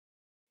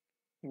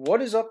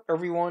What is up,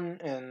 everyone,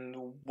 and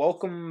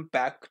welcome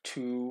back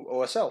to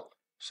OSL.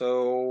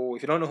 So,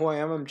 if you don't know who I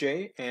am, I'm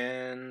Jay,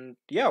 and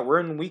yeah, we're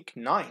in week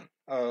 9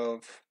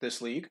 of this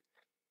league,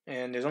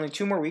 and there's only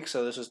 2 more weeks,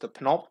 so this is the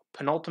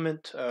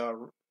penultimate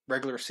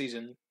regular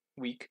season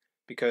week,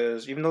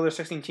 because even though there's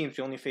 16 teams,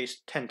 we only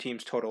face 10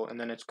 teams total, and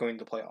then it's going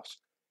to playoffs.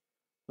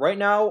 Right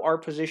now, our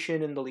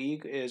position in the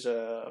league is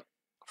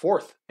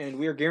fourth, and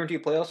we are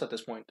guaranteed playoffs at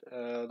this point.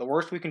 The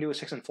worst we can do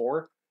is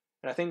 6-4,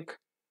 and I think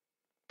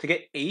to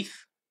get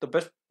eighth,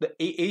 the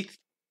eighth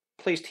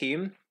place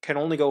team can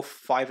only go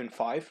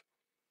 5-5.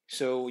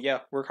 So yeah,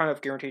 we're kind of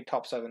guaranteed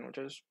top 7, which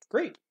is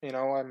great.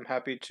 I'm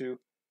happy to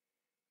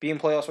be in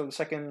playoffs for the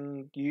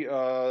second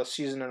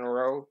season in a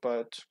row,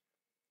 but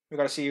we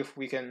got to see if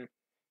we can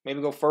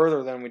maybe go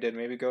further than we did.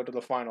 Maybe go to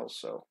the finals.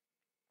 So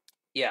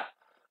yeah.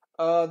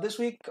 This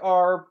week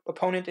our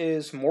opponent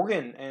is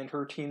Morgan and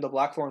her team, the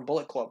Blackthorn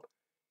Bullet Club.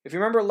 If you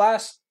remember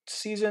last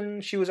season,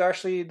 she was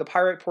actually the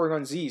Pirate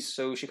Porygon Z's,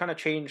 so she kind of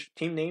changed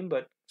team name,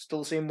 but still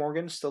the same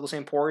Morgan, still the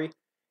same Pori.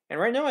 And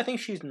right now, I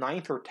think she's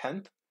 9th or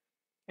 10th,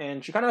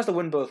 and she kind of has to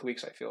win both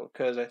weeks, I feel,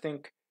 because I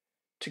think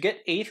to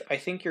get 8th, I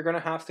think you're going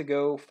to have to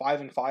go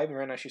 5-5, and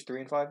right now she's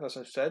 3-5, as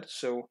I've said.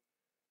 So,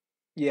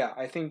 yeah,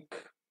 I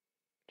think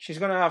she's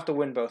going to have to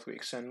win both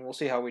weeks, and we'll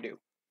see how we do.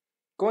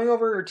 Going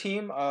over her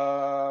team,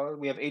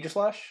 we have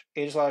Aegislash.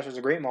 Aegislash is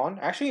a great mon,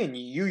 actually in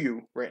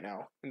UU right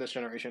now in this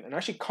generation, and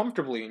actually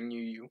comfortably in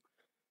UU.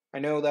 I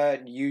know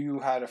that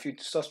UU had a few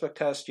suspect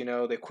tests.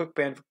 They quick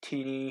banned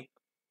Victini,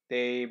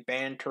 they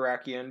banned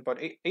Terrakion, but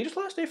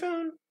Aegislash they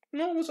found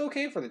was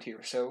okay for the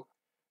tier. So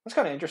that's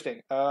kind of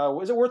interesting.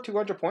 Was it worth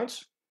 200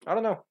 points? I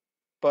don't know,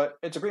 but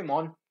it's a great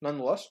mon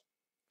nonetheless.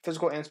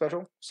 Physical and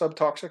special. Sub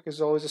toxic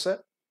is always a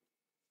set.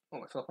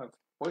 Oh, I feel like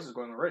my voice is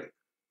going already.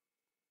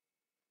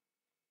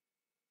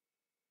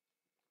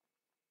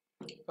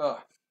 Uh,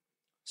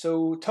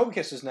 So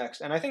Togekiss is next,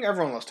 and I think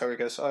everyone loves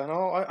Togekiss. I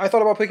know I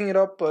thought about picking it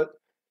up, but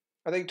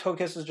I think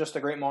Togekiss is just a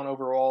great mon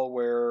overall.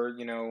 Where it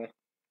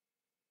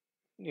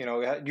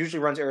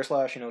usually runs Air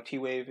Slash, T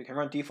Wave. It can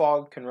run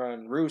Defog, can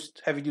run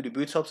Roost. Heavy Duty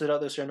Boots helps it out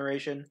this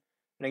generation,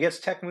 and it gets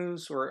tech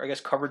moves or I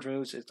guess coverage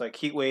moves. It's like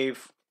Heat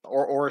Wave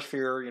or Aura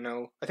Sphere.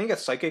 I think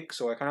it's Psychic,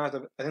 so I kind of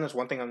have to. I think that's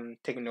one thing I'm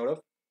taking note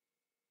of.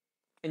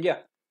 And yeah,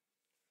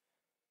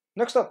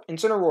 next up,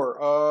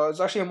 Incineroar. It's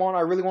actually a mon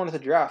I really wanted to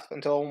draft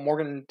until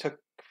Morgan took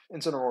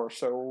Incineroar.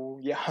 So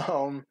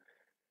yeah,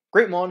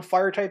 great mon,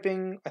 fire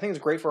typing. I think it's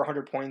great for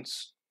 100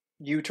 points.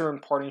 U-turn,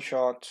 parting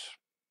shot.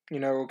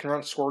 Can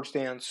run Scourge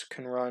Dance,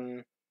 can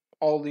run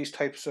all these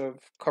types of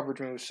coverage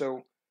moves.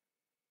 So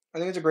I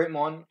think it's a great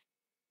mon.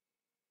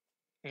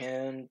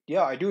 And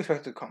yeah, I do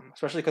expect it to come,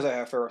 especially because I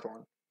have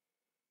Ferrothorn.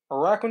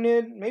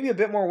 Araquanid, maybe a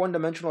bit more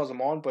one-dimensional as a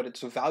mon, but it's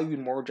valued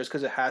more just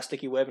because it has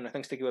Sticky Web, and I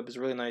think Sticky Web is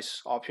a really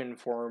nice option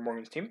for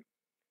Morgan's team.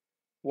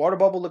 Water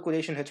Bubble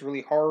Liquidation hits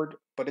really hard,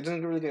 but it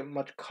doesn't really get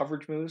much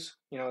coverage moves.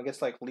 It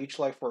gets like Leech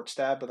Life for its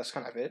stab, but that's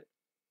kind of it.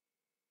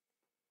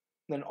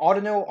 Then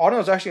Audino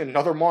is actually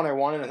another mon I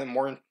wanted, and then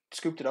Morgan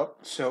scooped it up.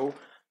 So,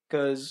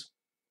 because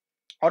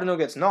Audino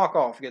gets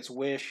knockoff, it gets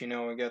wish,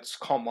 it gets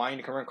calm mind.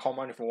 It can run calm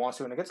mind if it wants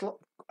to, and it gets.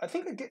 I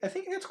think it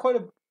gets quite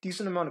a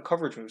decent amount of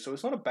coverage moves. So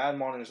it's not a bad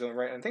mon in its own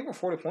right. And I think for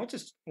 40 points,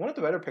 it's one of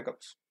the better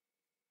pickups.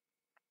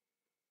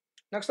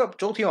 Next up,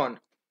 Jolteon.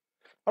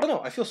 I don't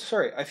know. I feel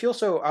sorry. I feel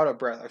so out of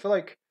breath. I feel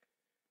like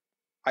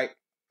I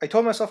I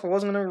told myself I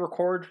wasn't gonna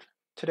record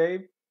today,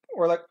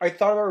 or like I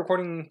thought about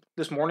recording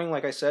this morning,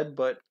 like I said,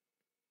 but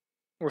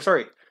or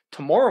sorry,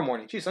 tomorrow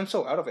morning. Jeez, I'm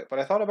so out of it. But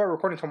I thought about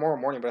recording tomorrow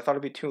morning, but I thought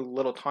it'd be too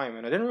little time,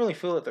 and I didn't really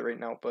feel it right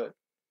now. But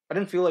I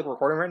didn't feel like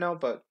recording right now,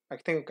 but I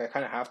think I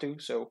kind of have to,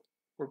 so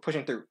we're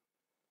pushing through.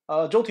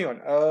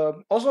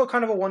 Jolteon. Also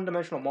kind of a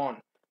one-dimensional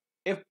mon.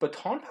 If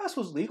Baton Pass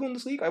was legal in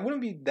this league, I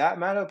wouldn't be that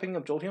mad at picking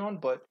up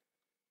Jolteon, but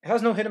it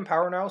has no hidden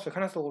power now, so I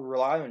kind of have to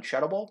rely on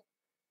Shadow Ball.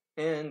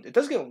 And it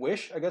does get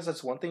Wish. I guess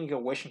that's one thing. You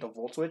get Wish into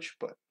Volt Switch,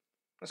 but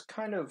that's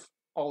kind of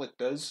all it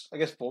does. I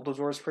guess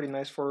Voltozor is pretty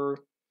nice for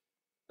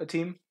a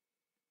team.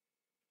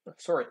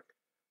 Sorry.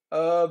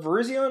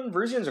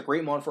 Virizion. A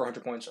great mon for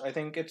 100 points. I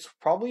think it's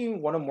probably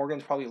one of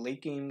Morgan's probably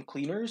late game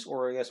cleaners,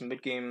 or I guess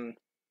mid game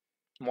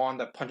mon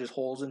that punches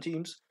holes in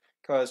teams.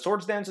 Because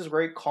Swords Dance is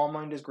great, Calm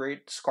Mind is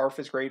great, Scarf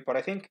is great, but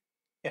I think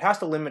it has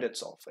to limit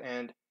itself.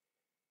 And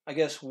I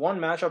guess one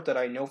matchup that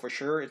I know for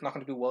sure it's not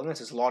going to do well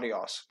against is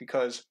Latios,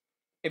 because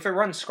if it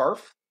runs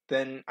Scarf,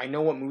 then I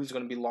know what move is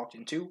going to be locked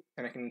into,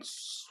 and I can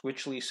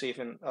safely switch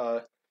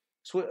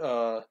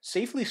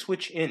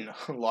in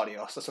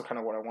Latios. That's kind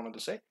of what I wanted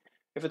to say.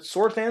 If it's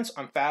Sword Dance,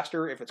 I'm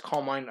faster. If it's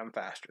Calm Mind, I'm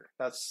faster.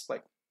 That's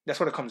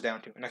what it comes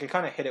down to, and I can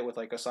kind of hit it with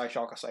like a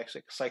Psyshock, a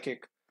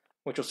Psychic,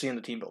 which you'll see in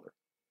the Teambuilder.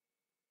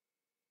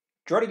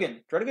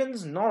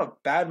 Druddigon's not a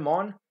bad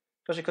mon,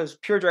 especially because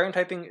pure Dragon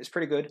typing is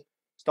pretty good.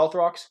 Stealth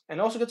Rocks, and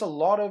it also gets a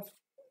lot of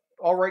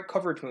alright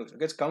coverage moves. It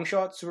gets Gunk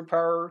Shot,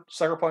 Superpower,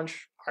 Sucker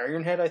Punch,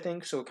 Iron Head, I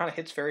think, so it kind of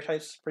hits Fairy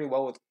types pretty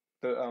well with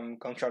the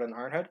Gunk Shot and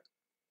Iron Head.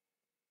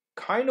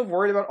 Kind of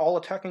worried about all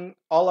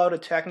out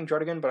attacking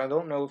Druddigon, but I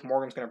don't know if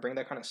Morgan's going to bring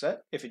that kind of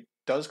set, if it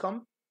does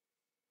come.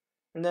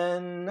 And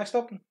then next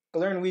up,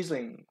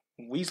 Galarian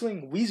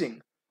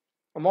Weezing.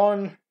 I'm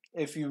on,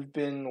 if you've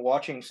been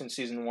watching since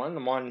Season 1,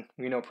 I'm on,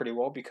 we know pretty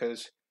well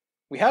because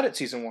we had it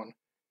Season 1.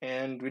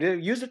 And we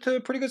did use it to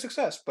pretty good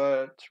success,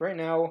 but right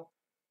now,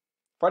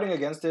 fighting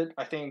against it,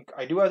 I think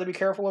I do have to be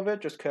careful of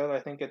it just because I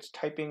think its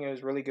typing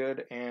is really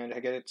good and I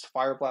get its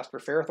Fire Blast for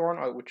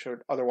Ferrothorn, which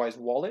would otherwise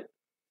wall it.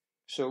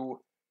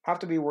 So, have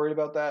to be worried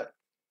about that.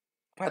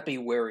 Have to be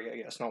wary,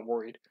 I guess, not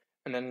worried.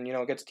 And then,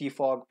 it gets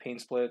Defog, Pain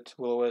Split,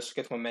 Will-O-Wisp,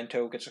 gets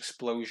Memento, gets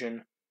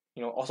Explosion.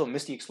 Also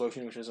Misty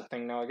Explosion, which is a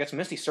thing now. It gets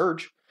Misty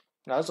Surge.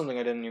 Now, that's something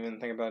I didn't even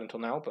think about until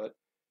now, but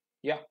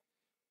yeah.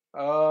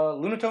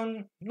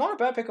 Lunatone, not a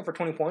bad pickup for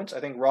 20 points. I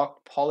think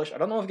Rock Polish, I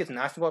don't know if it gets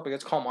Nasty Block, but it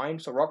gets Calm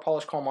Mind. So Rock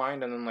Polish, Calm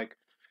Mind, and then like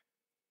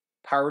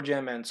Power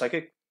Gem and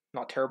Psychic,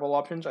 not terrible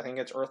options. I think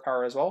it's Earth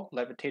Power as well,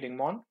 Levitating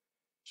Mon.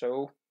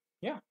 So,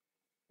 yeah. And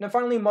then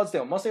finally,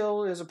 Mudsdale.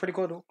 Mudsdale is a pretty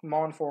good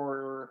Mon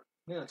for,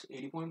 yeah, it's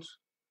 80 points.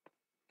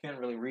 Can't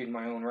really read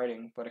my own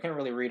writing, but I can't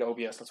really read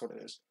OBS, that's what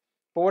it is.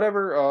 But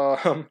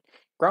whatever,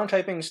 ground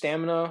typing,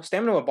 stamina.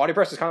 Stamina with body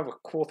press is kind of a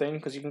cool thing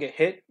because you can get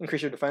hit,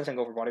 increase your defense, and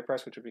go for body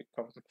press, which would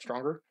become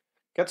stronger.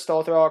 Get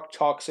Stealth Rock,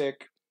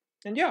 Toxic,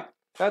 and yeah,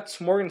 that's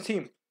Morgan's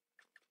team.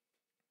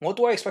 What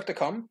do I expect to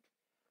come?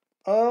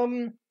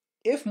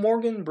 If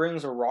Morgan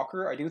brings a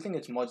rocker, I do think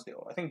it's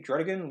Mudsdale. I think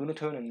Dredigan,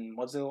 Lunatone, and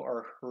Mudsdale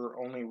are her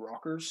only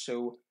rockers,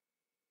 so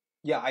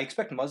yeah, I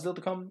expect Mudsdale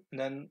to come, and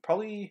then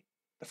probably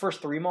the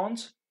first 3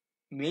 Mons,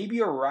 maybe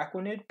a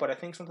Araquanid, but I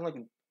think something like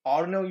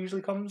Audino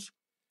usually comes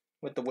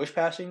with the Wish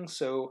Passing,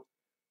 so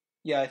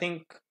yeah, I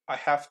think I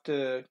have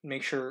to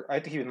make sure, I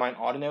have to keep in mind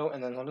Audino,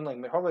 and then something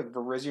like, probably like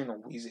Virizion or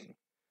Weezing.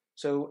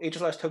 So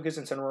HSLS, Togekiss,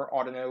 Incineroar,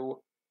 Audino,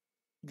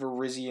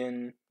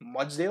 Virizion,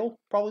 Mudsdale,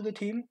 probably the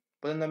team,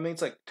 but then that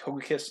means like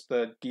Togekiss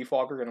the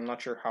Defogger, and I'm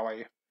not sure how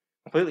I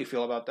completely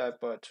feel about that,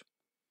 but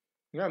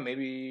yeah,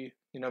 maybe,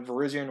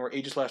 Virizion or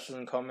Aegislash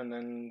doesn't come and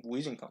then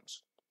Weezing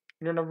comes.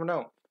 You never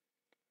know.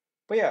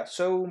 But yeah,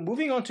 so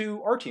moving on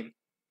to our team.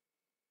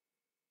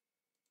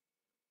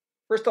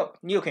 First up,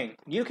 Nidoking.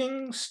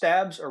 Nidoking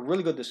stabs are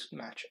really good this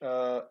match.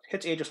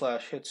 Hits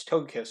Aegislash, hits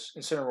Togekiss,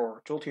 Incineroar,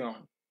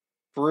 Jolteon,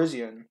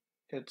 Virizion,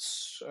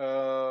 hits,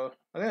 I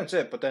think that's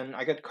it, but then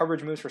I get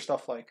coverage moves for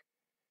stuff like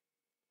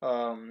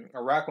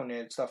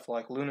Araquanid, stuff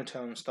like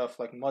Lunatone, stuff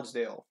like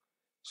Mudsdale.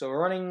 So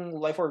we're running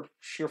Life Orb,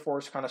 Sheer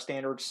Force, kind of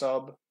standard,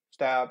 Sub,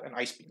 Stab, and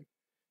Ice Beam.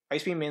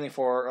 Ice Beam mainly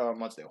for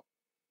Mudsdale.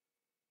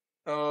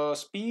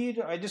 Speed,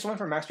 I just went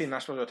for Max Speed and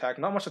Max Special Attack.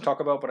 Not much to talk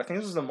about, but I think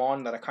this is the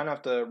Mon that I kind of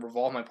have to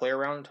revolve my play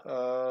around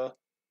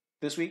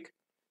this week.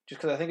 Just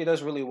because I think it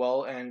does really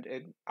well, and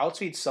it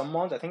outspeeds some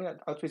Mons. I think it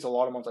outspeeds a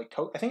lot of Mons. I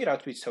think it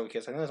outspeeds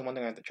Togekiss. I think that's one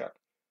thing I have to check.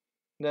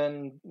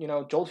 Then,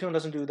 Jolteon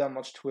doesn't do that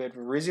much to it.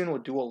 Virizion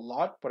would do a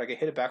lot, but I get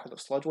hit it back with a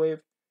Sludge Wave.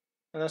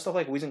 And then stuff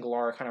like Weezing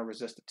Galar kind of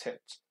resist its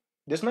hits.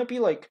 This might be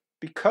like,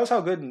 because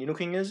how good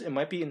Nidoking is, it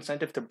might be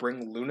incentive to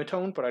bring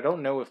Lunatone, but I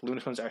don't know if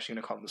Lunatone's actually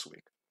going to come this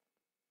week.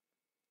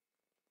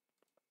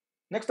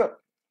 Next up,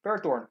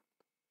 Blackthorn.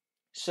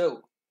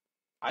 So,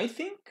 I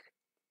think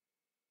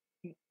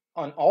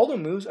on all the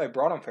moves I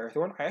brought on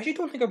Ferrothorn, I actually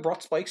don't think I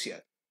brought Spikes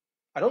yet.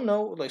 I don't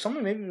know, like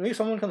someone maybe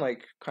someone can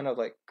like kind of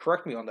like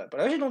correct me on that, but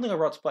I actually don't think I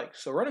brought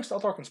Spikes. So running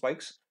Stealth Rock and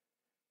Spikes,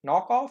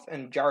 Knockoff,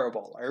 and Gyro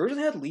Ball. I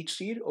originally had Leech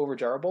Seed over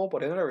Gyro Ball,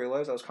 but then I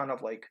realized I was kind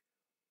of like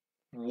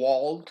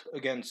walled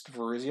against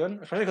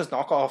Virizion, especially because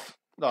Knockoff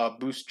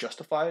boost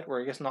Justified,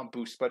 or I guess not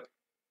boost, but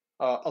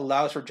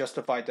allows for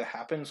Justified to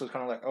happen. So it's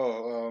kind of like,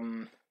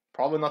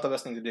 probably not the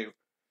best thing to do.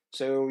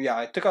 So yeah,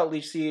 I took out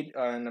Leech Seed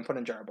and then put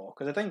in Gyro Ball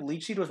because I think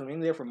Leech Seed was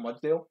mainly there for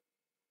Mudsdale,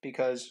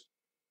 because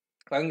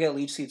if I can get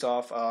Leech Seeds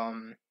off,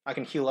 I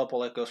can heal up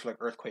while it goes for like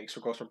Earthquakes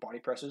or goes for Body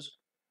Presses.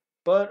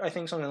 But I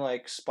think something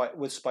like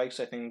with Spikes,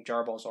 I think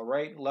Gyro Ball is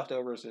alright.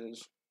 Leftovers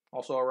is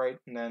also alright.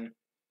 And then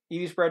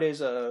Eevee Spread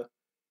is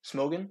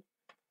Smogon.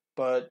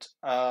 But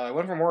I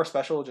went for more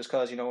special just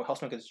because,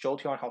 helps me against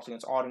Jolteon, helps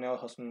against Audino,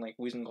 helps me like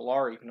Weezing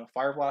Galar, even though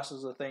Fire Blast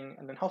is a thing.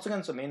 And then helps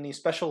against mainly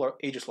special or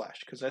Aegislash,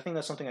 because I think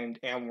that's something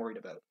I am worried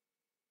about.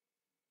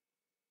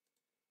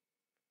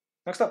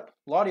 Next up,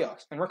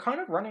 Latios. And we're kind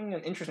of running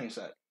an interesting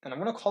set. And I'm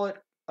going to call it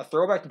a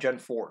throwback to Gen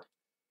 4.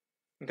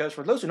 Because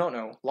for those who don't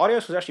know,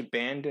 Latios was actually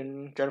banned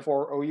in Gen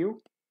 4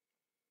 OU.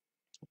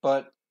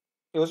 But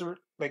it was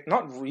like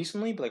not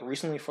recently, but like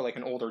recently for like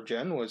an older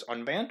gen was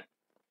unbanned.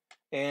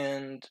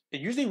 And it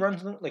usually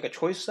runs like a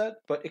choice set,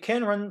 but it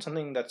can run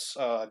something that's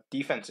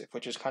defensive,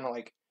 which is kind of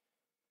like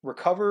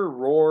Recover,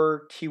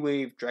 Roar,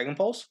 T-Wave, Dragon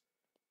Pulse.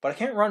 But I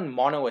can't run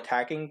Mono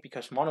attacking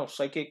because Mono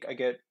Psychic I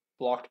get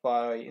blocked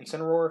by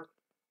Incineroar.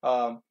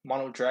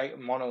 Mono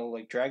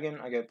Dragon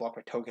I get blocked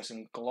by Togekiss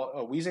and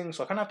Weezing,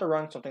 so I kind of have to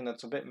run something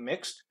that's a bit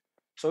mixed.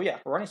 So yeah,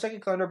 running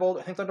Psychic Thunderbolt.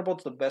 I think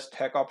Thunderbolt's the best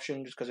tech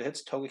option just because it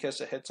hits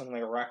Togekiss, it hits something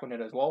like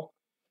Araquanid as well.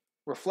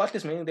 Reflect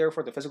is mainly there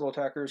for the physical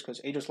attackers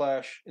because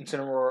Aegislash,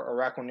 Incineroar,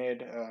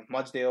 Araquanid,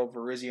 Mudsdale,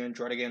 Virizion,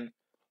 Dredigan,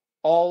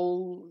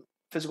 all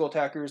physical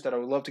attackers that I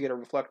would love to get a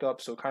Reflect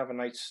up, so kind of a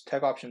nice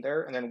tech option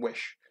there, and then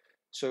Wish.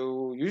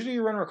 So usually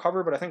you run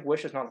Recover, but I think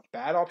Wish is not a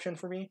bad option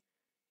for me,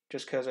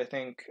 just because I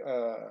think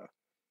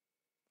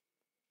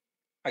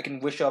I can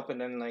wish up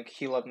and then like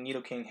heal up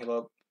Nidoking, heal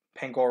up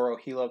Pangoro,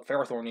 heal up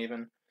Ferrothorn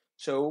even.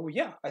 So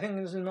yeah, I think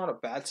this is not a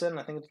bad set, and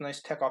I think it's a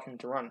nice tech option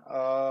to run.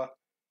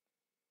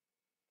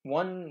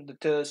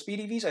 The speed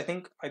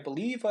EVs, I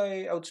believe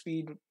I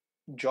outspeed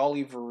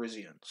Jolly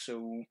Virizion.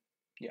 So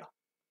yeah.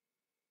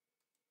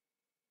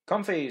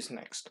 Comfey is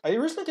next. I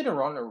originally didn't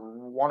want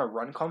to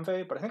run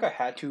Comfey, but I think I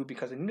had to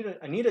because I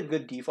needed a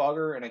good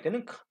defogger, and I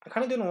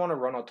kind of didn't want to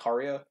run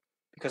Altaria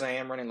because I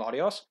am running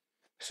Latios.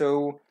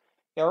 So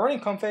yeah, running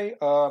Comfey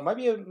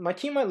my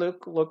team might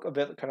look a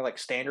bit kind of like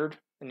standard,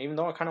 and even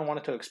though I kind of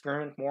wanted to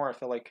experiment more, I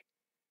feel like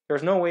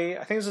there's no way.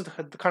 I think this is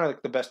kind of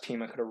like the best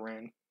team I could have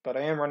ran, but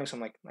I am running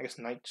some like I guess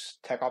Knights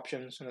tech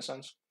options in a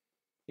sense.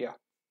 Yeah.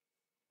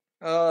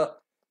 Uh,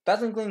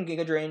 Dazzling Gleam,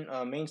 Giga Drain,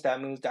 main stat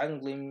moves.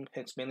 Dazzling Gleam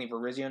hits mainly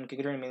Virizion.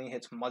 Giga Drain mainly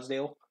hits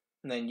Mudsdale.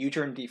 And then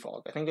U-turn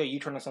defog. I think a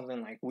U-turn on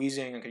something like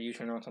Weezing. I could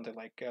U-turn on something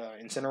like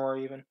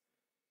Incineroar even.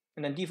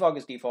 And then defog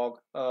is defog.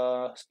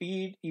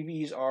 Speed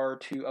EVs are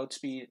to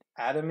outspeed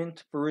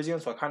Adamant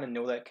Virizion, so I kind of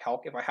know that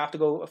calc. If I have to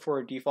go for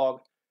a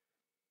defog,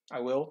 I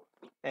will.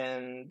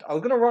 And I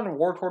was gonna run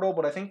War Turtle,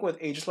 but I think with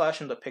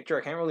Aegislash in the picture,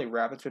 I can't really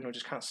Rapid Spin, which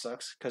just kind of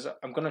sucks because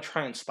I'm gonna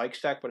try and Spike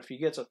Stack. But if he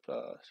gets up,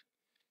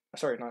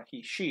 sorry, not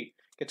he, she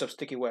gets up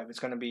Sticky Web, it's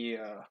gonna be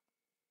a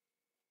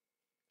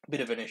bit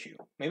of an issue.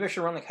 Maybe I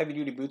should run like heavy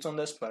duty boots on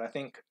this, but I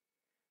think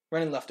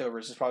running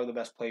leftovers is probably the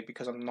best play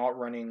because I'm not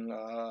running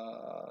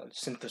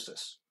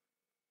Synthesis.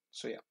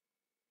 So yeah.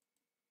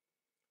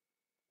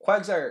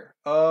 Quagsire,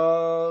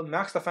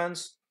 max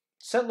defense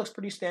set looks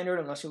pretty standard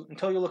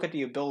until you look at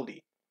the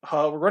ability.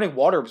 We're running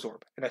Water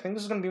Absorb, and I think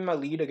this is going to be my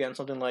lead against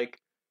something like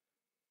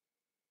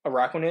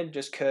Araquanid,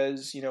 just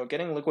because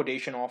getting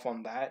Liquidation off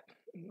on that,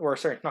 or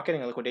sorry, not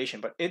getting a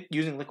Liquidation, but it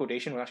using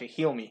Liquidation will actually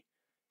heal me.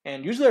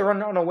 And usually I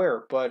run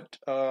Unaware, but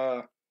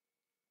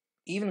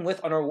even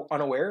with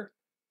Unaware,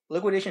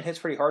 Liquidation hits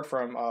pretty hard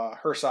from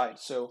her side,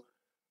 so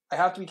I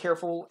have to be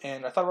careful.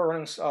 And I thought about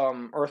running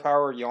Earth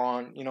Power,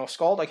 Yawn.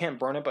 Scald, I can't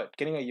burn it, but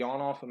getting a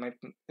Yawn off might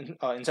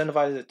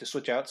incentivize it to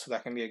switch out, so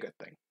that can be a good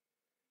thing.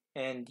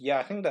 And yeah,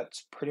 I think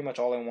that's pretty much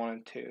all I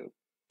wanted to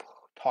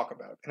talk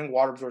about. I think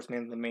Water Absorb is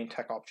mainly the main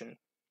tech option.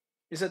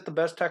 Is it the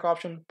best tech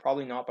option?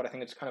 Probably not, but I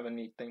think it's kind of a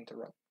neat thing to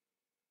run.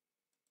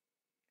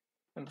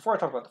 And before I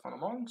talk about the fun,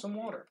 I'm on some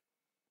water.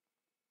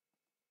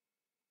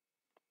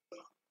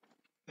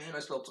 Man, I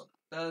spilled some.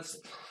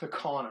 That's the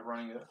con of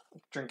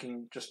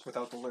drinking just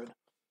without the lid.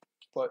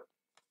 But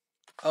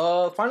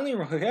finally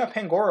we have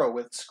Pangoro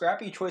with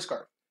Scrappy Choice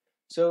Scarf.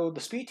 So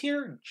the speed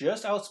tier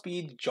just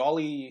outspeed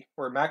Jolly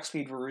or max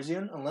speed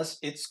Virizion unless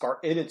it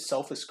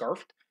itself is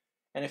scarfed.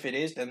 And if it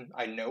is, then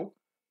I know.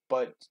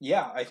 But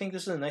yeah, I think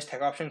this is a nice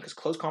tech option because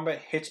close combat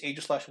hits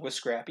Aegislash with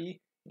Scrappy.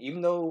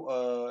 Even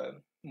though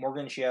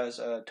Morgan, she has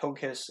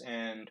Togekiss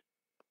and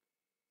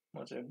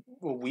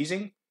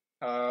Weezing.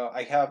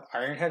 I have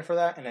Iron Head for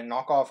that, and then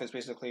knockoff is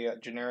basically a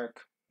generic,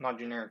 not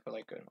generic, but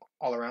like an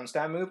all-around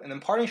stat move. And then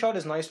Parting Shot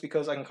is nice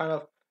because I can kind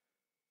of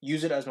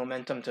use it as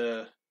momentum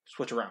to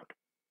switch around.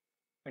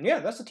 And yeah,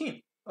 that's the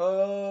team.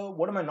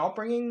 What am I not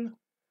bringing?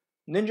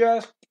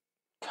 Ninja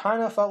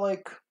kind of felt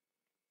like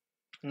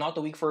not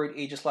the week for it.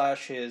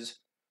 Aegislash is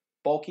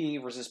bulky,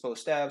 resist both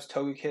stabs.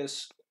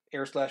 Togekiss,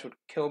 Air Slash would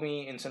kill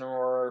me.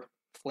 Incineroar,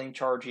 Flame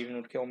Charge even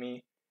would kill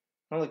me.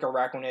 Not like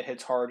Araquanid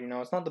hits hard,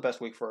 it's not the best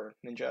week for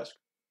Ninjask.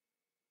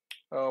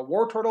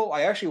 War Turtle,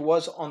 I actually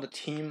was on the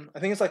team. I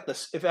think it's like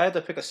this. If I had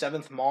to pick a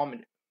seventh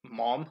Mon,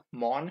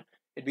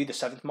 it'd be the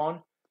seventh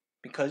Mon,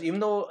 because even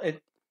though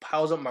it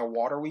piles up my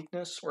water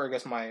weakness, or I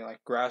guess my like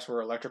grass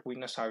or electric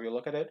weakness, however you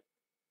look at it,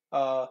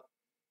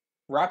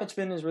 Rapid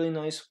Spin is really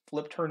nice.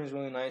 Flip Turn is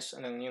really nice,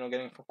 and then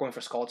going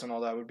for Scalds and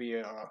all that would be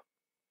a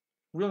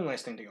really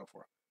nice thing to go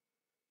for.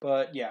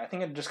 But yeah, I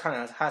think it just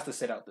kind of has to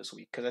sit out this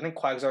week because I think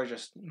Quagsire is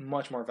just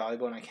much more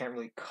valuable, and I can't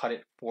really cut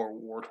it for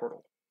War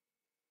Turtle.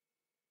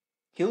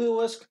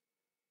 Heliolisk,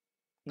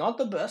 not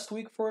the best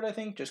week for it, I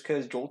think, just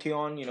because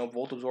Jolteon,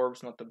 Volt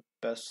Absorb's not the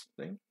best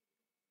thing.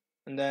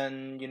 And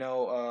then,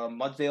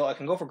 Mudsdale, I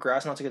can go for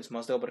Grass Knots against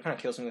Mudsdale, but it kind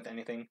of kills me with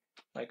anything.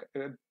 Like,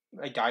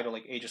 I die to,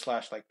 like,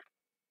 Aegislash, like,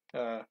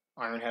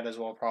 Iron Head as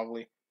well,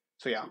 probably.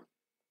 So, yeah. And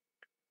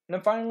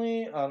then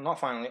finally, not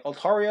finally,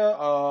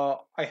 Altaria,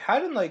 I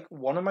had in, like,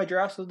 one of my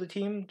drafts of the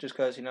team, just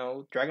because,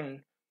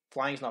 Dragon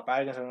Flying's not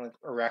bad against something like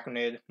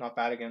Araquanid, not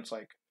bad against,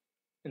 like,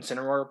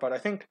 Incineroar, but I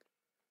think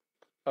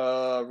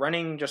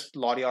running just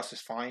Latios is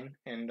fine,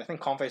 and I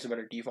think Comfey is a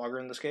better defogger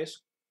in this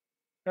case.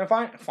 And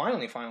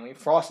finally,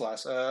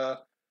 Frostlass.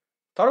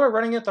 Thought about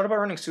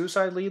running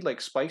Suicide Lead like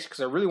Spikes,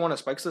 because I really wanted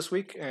Spikes this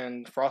week,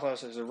 and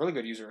Frostlass is a really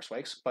good user of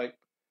Spikes, but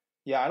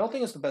yeah, I don't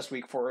think it's the best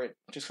week for it.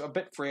 Just a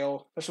bit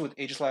frail, especially with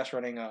Aegislash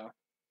running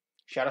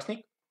Shadow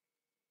Sneak.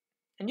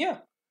 And yeah,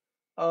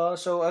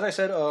 so as I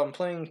said, I'm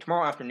playing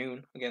tomorrow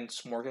afternoon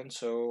against Morgan,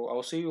 so I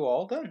will see you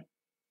all then.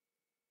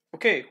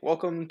 Okay,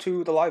 welcome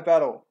to the live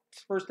battle.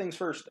 First things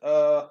first,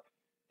 it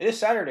is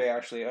Saturday,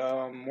 actually.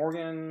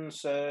 Morgan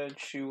said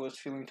she was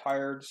feeling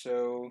tired,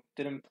 so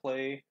didn't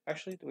play.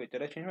 Actually, wait,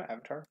 did I change my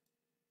avatar?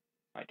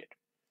 I did.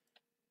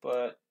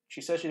 But She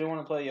said she didn't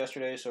want to play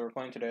yesterday, so we're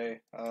playing today.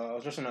 I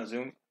was just in a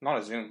Zoom, not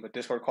a Zoom, but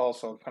Discord call,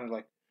 so I'm kind of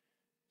like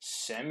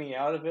semi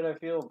out of it, I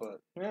feel, but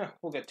yeah,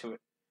 we'll get to it.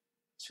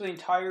 It's feeling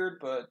tired,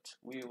 but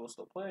we will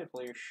still play.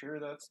 Play sure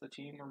that's the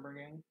team we're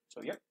bringing.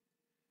 So, yep.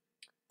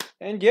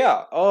 And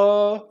yeah,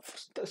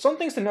 some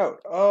things to note.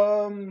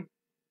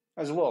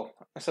 As well,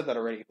 I said that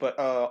already, but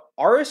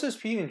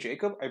RSSP and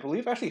Jacob, I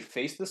believe, actually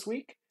faced this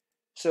week.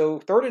 So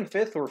third and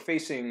fifth were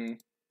facing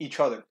each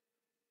other.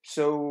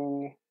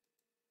 So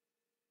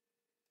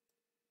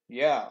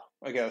yeah,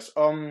 I guess.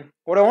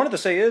 What I wanted to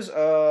say is,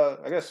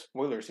 I guess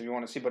spoilers if you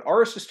want to see, but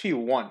RSSP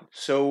won.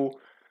 So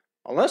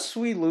unless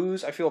we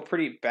lose, I feel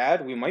pretty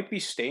bad. We might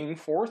be staying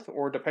fourth,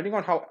 or depending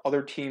on how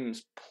other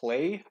teams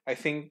play, I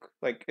think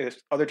like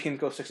if other teams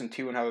go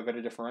 6-2 and have a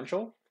better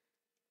differential,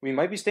 we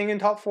might be staying in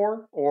top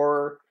four,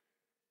 or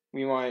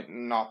we might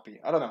not be.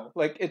 I don't know.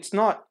 Like it's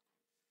not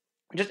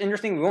just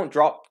interesting. We won't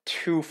drop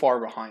too far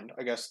behind,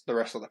 I guess, the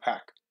rest of the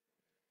pack.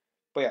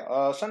 But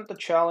yeah, sent the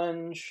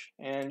challenge,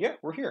 and yeah,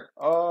 we're here.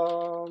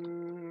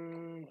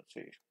 Let's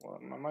see.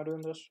 What, am I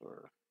doing this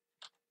or?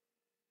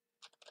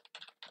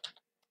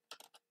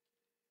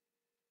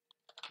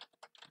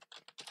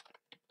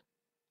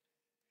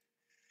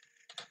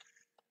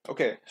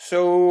 Okay,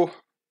 so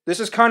this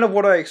is kind of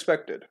what I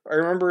expected. I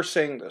remember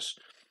saying this.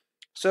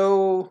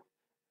 So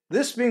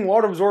this being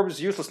water absorb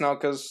is useless now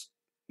because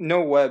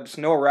no webs,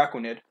 no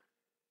Araquanid,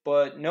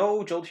 but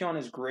no Jolteon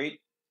is great.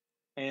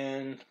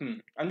 And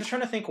I'm just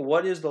trying to think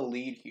what is the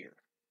lead here.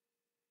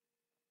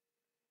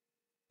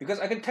 Because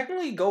I can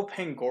technically go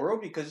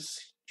Pangoro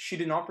because she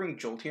did not bring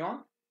Jolteon.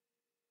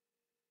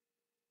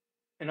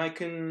 And I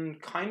can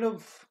kind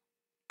of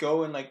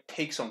go and like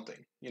take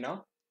something, you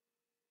know?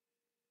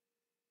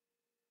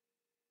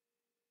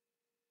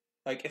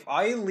 Like if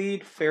I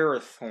lead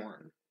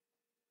Ferrothorn,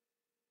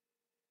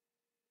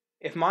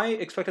 if my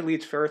expected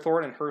lead's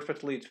Ferrothorn and her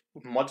expected lead's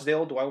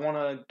Mudsdale, do I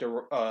want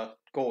to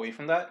go away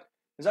from that?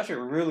 It's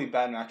actually a really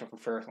bad matchup for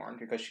Ferrothorn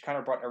because she kind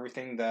of brought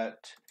everything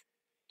that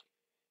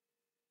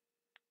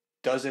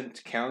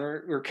doesn't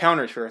counter or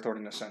counters Ferrothorn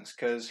in a sense.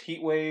 Because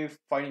Heat Wave,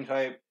 Fighting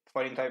type,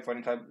 Fighting type,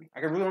 Fighting type. I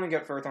can really only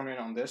get Ferrothorn in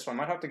on this, so I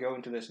might have to go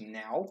into this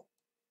now.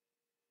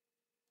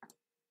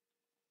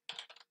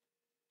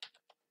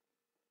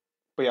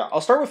 But yeah, I'll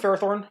start with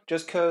Ferrothorn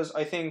just because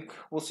I think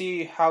we'll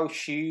see how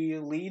she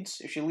leads.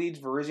 If she leads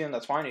Virizion,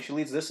 that's fine. If she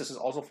leads this is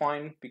also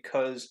fine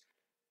because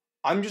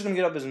I'm just going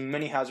to get up as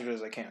many hazards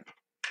as I can.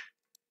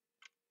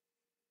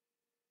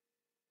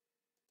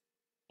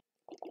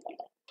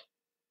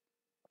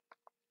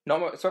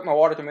 No, expect my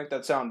water to make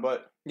that sound,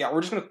 but yeah,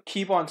 we're just going to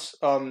keep on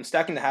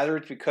stacking the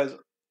hazards because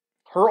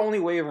her only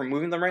way of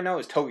removing them right now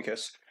is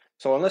Togekiss.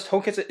 So unless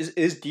Togekiss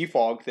is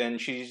defog, then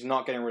she's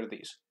not getting rid of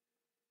these.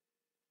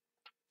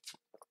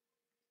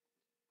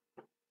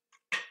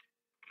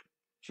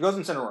 She goes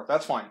in Cineroar,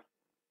 that's fine.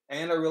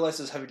 And I realize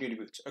it's heavy duty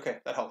boots. Okay,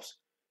 that helps.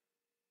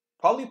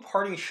 Probably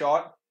parting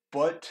shot,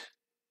 but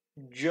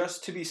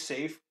just to be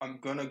safe, I'm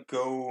gonna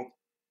go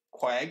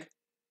Quag.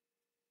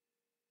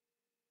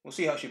 We'll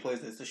see how she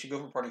plays this. Does she go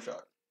for parting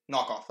shot?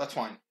 Knockoff, that's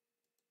fine.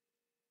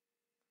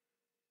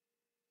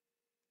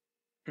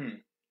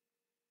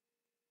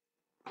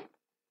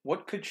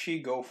 What could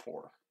she go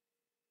for?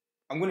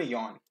 I'm gonna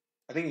yawn.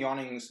 I think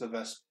yawning is the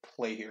best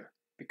play here.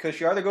 Because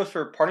she either goes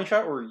for parting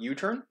shot or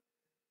U-turn.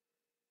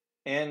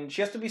 And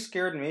she has to be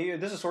scared, maybe,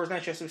 if this is Swords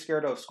Dance, she has to be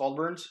scared of Scald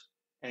Burns.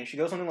 And if she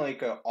goes something like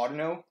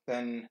Audino,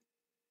 then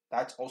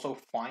that's also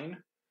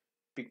fine.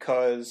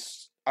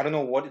 Because I don't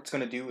know what it's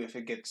going to do if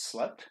it gets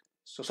slept.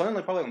 So something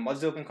like probably like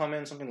Mudsdale can come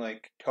in, something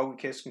like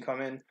Togekiss can come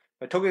in.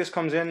 If Togekiss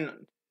comes in,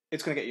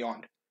 it's going to get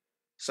yawned.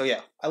 So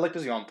yeah, I like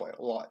this yawn play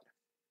a lot.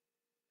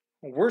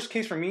 Worst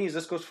case for me is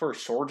this goes for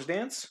Swords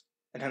Dance,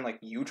 and then like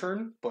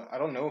U-turn, but I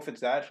don't know if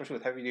it's that, especially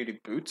with heavy-duty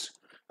boots.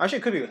 Actually,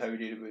 it could be with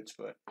heavy-duty boots,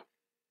 but it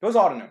goes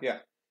Audino, yeah.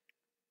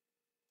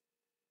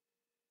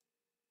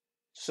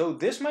 So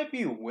this might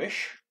be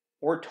Wish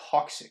or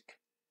Toxic.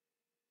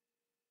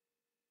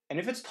 And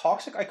if it's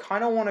Toxic, I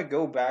kind of want to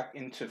go back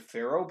into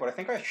Pharaoh, but I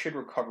think I should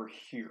recover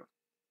here.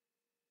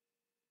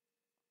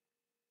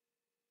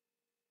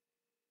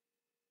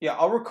 Yeah,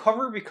 I'll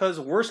recover because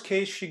worst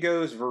case she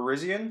goes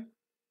Virizion,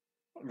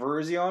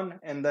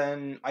 and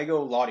then I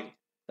go Lottie.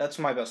 That's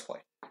my best play.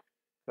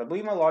 I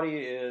believe my Lottie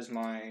is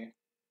my,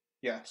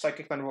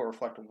 Psychic Thunderbolt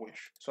Reflect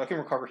Wish. So I can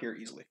recover here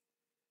easily.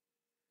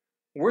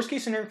 Worst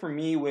case scenario for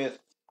me with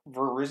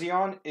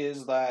Virizion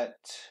is that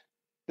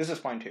this is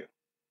fine too.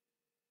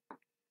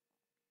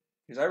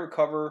 Because I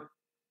recover,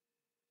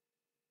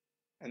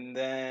 and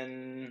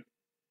then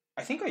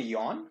I think I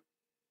yawn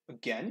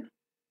again.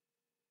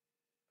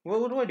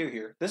 What do I do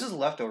here? This is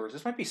leftovers.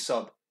 This might be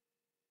sub.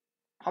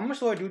 How much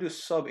do I do to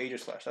sub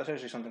Aegislash? That's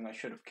actually something I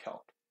should have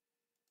calced.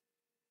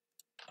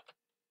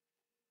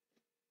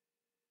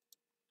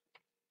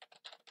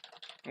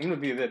 I'm going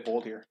to be a bit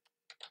bold here.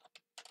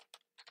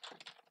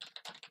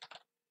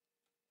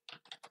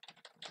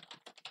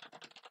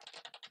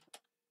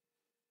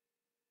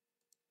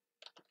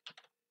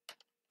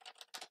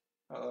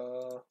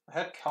 I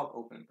had calc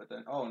open, but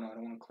then, oh no, I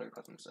don't want to clear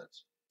custom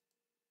sets.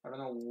 I don't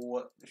know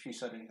what she's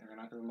setting here,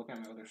 because I'm looking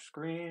at my other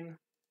screen.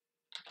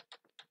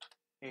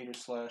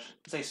 Aegis slash,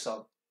 say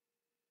sub.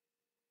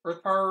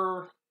 Earth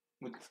power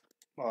with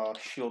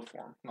shield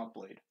form, not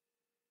blade.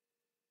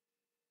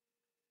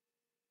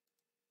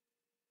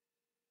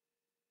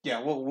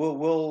 Yeah,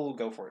 we'll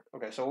go for it.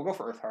 Okay, so we'll go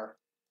for Earth power.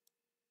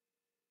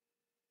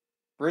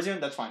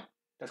 Virizion, that's fine.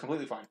 That's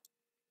completely fine.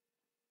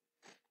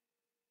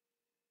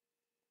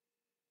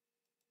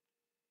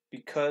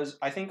 Because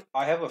I think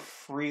I have a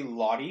free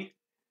Lottie,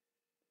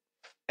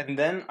 and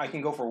then I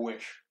can go for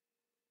Wish.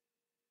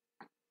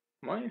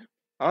 Am I?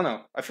 I don't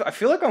know. I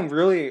feel like I'm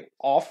really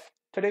off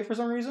today for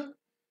some reason.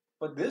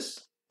 But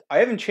this, I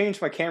haven't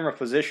changed my camera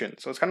position,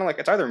 so it's kind of like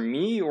it's either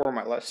me or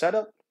my left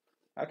setup.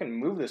 I can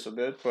move this a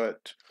bit,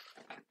 but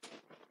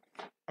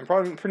I'm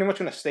probably pretty much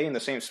going to stay in the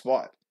same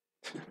spot.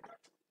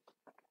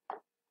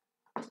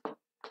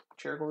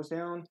 Chair goes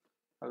down.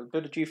 I have a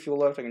bit of G Fuel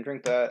left. I can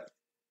drink that.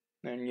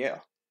 And yeah.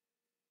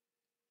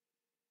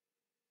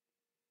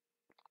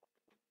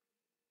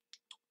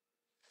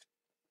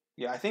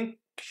 Yeah, I think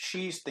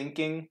she's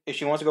thinking if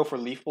she wants to go for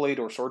Leaf Blade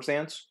or Swords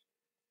Dance.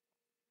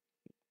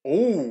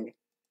 Oh!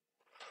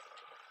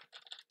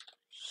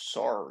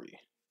 Sorry.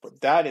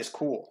 But that is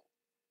cool.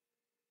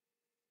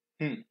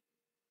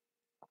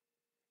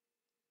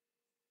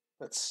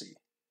 Let's see.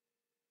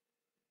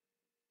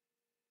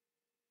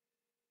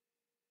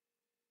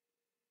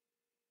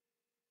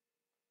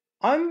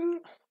 I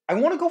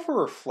want to go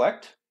for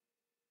Reflect,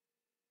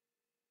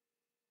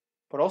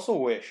 but also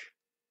Wish.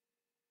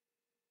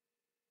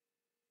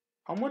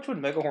 How much would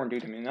Megahorn do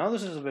to me? Now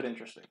this is a bit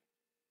interesting.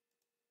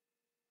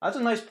 That's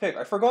a nice pick.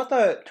 I forgot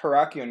that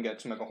Terrakion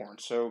gets Megahorn,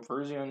 so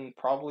Virizion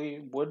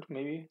probably would,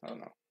 maybe? I don't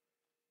know.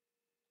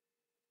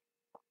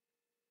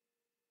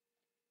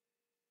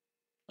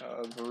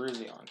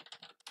 Virizion.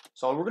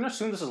 So we're going to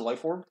assume this is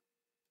Life Orb.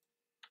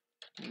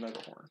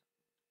 Megahorn.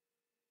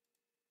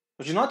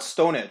 Which is not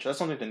Stone Edge, that's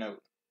something to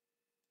note.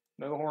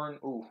 Megahorn,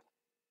 ooh.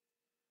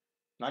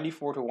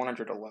 94 to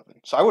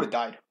 111. So I would have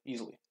died,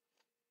 easily.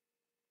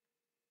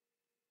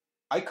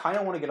 I kind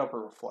of want to get up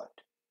her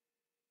Reflect.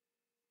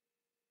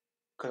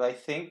 Because I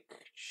think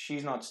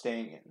she's not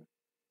staying in.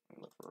 Let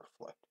me look for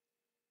Reflect.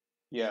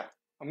 Yeah,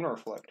 I'm going to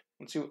Reflect.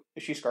 Let's see,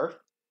 is she Scarf?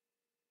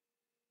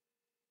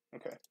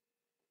 Okay.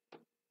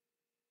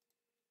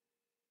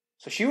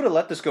 So she would have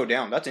let this go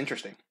down. That's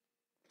interesting.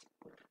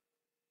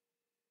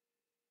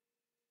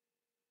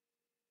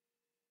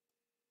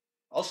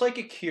 I'll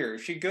Psychic here.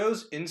 If she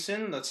goes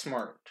Incin, that's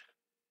smart.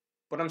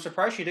 But I'm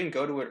surprised she didn't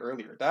go to it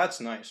earlier.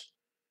 That's nice.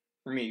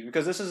 For me,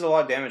 because this is a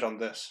lot of damage on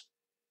this.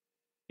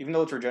 Even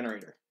though it's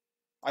Regenerator.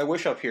 I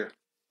wish up here.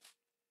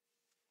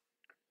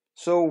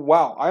 So,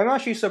 wow. I'm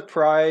actually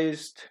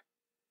surprised.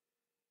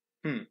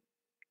 Does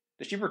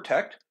she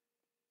Protect?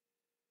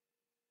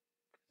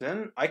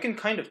 Then I can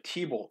kind of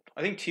T-Bolt.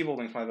 I think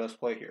T-Bolting is my best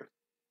play here.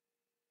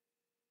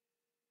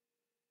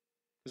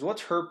 Because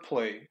what's her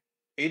play?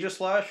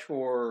 Aegislash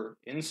or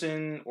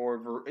Incin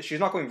or... She's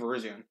not going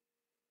Virizion.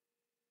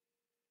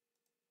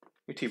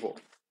 We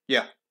T-Bolt.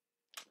 Yeah.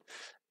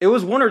 It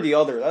was one or the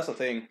other. That's the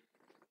thing.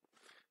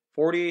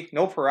 40.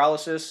 No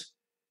paralysis.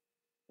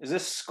 Is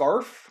this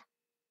Scarf?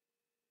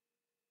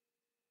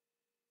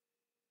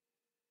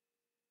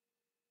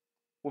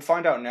 We'll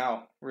find out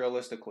now,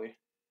 realistically.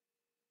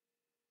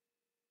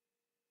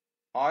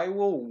 I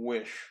will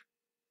Wish.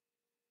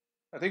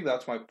 I think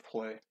that's my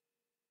play.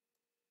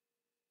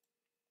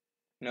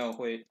 No,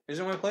 wait. Is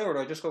it my play or do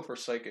I just go for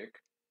Psychic?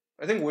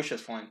 I think Wish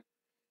is fine.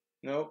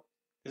 No.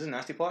 Is it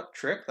Nasty Plot?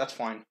 Trick? That's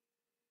fine.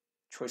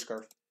 Choice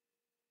Scarf.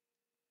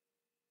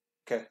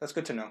 Okay, that's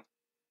good to know.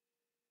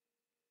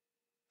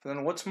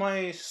 Then what's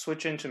my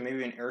switch into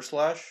maybe an Air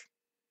Slash?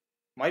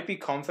 Might be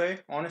Comfey,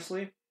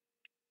 honestly.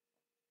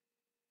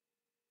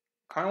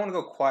 Kind of want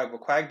to go Quag, but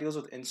Quag deals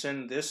with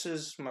Incin. This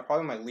is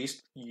probably my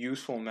least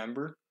useful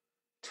member,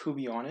 to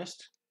be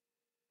honest.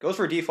 Goes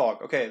for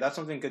Defog. Okay, that's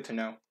something good to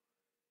know.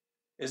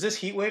 Is this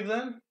Heat Wave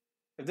then?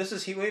 If this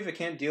is Heat Wave, it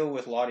can't deal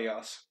with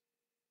Latios.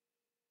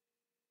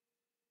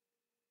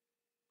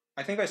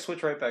 I think I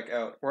switch right back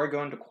out, or I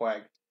go into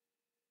Quag.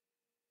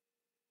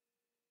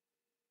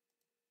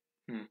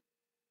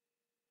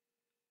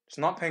 It's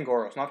not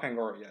Pangoro. It's not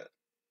Pangoro yet.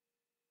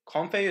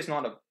 Comfey is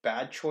not a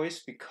bad choice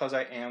because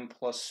I am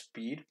plus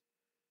speed.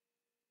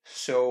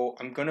 So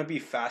I'm going to be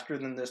faster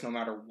than this no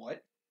matter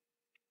what.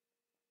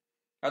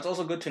 That's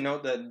also good to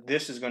note that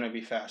this is going to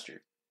be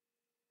faster.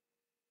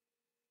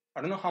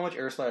 I don't know how much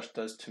Air Slash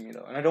does to me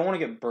though. And I don't want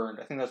to get burned.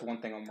 I think that's one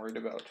thing I'm worried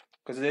about.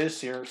 Because it is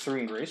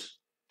Serene Grace.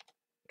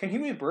 Can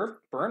Heat Wave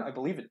burn? I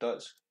believe it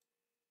does.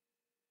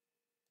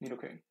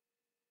 Nidoking.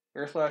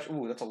 Air Slash.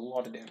 Ooh, that's a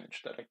lot of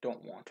damage that I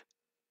don't want.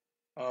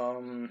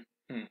 I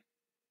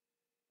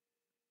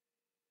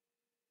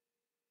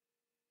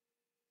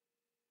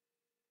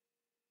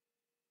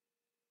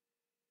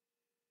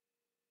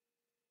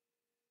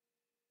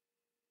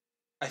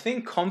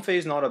think Comfey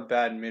is not a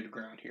bad mid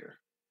ground here.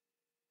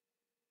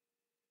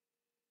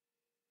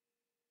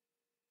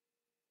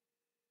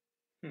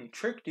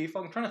 Trick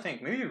Defog. I'm trying to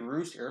think. Maybe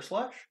Roost Air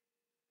Slash?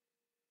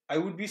 I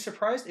would be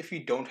surprised if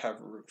you don't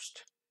have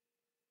Roost.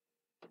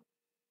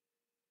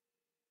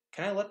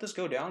 Can I let this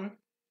go down?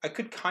 I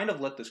could kind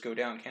of let this go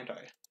down, can't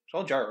I? So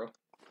I'll gyro.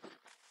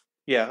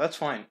 Yeah, that's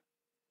fine.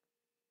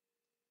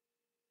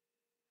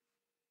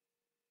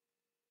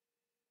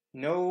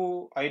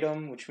 No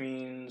item, which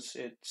means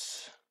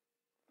it's...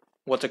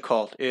 What's it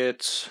called?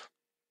 It's...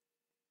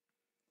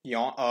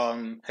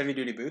 heavy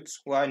duty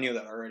boots. Well, I knew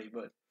that already,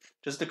 but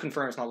just to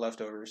confirm it's not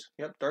leftovers.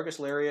 Yep,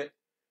 Darkest Lariat,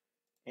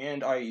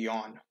 and I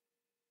yawn.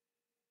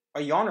 I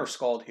yawn or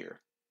Scald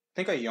here. I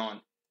think I yawn.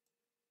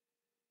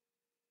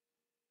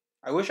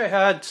 I wish I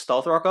had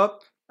Stealth Rock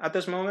up at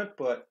this moment,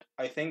 but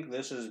I think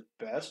this is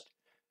best.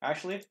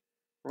 Actually,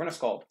 we're gonna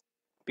Scald.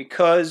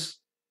 Because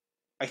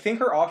I think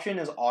her option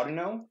is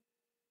Audino,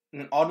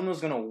 and then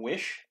Audino's gonna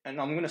Wish, and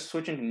I'm gonna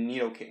switch into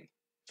Nidoking.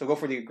 So go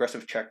for the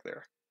aggressive check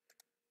there.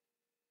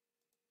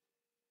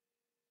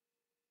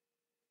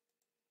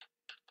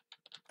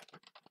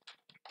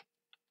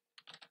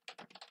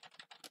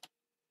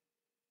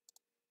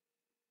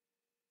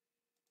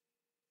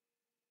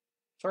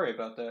 Sorry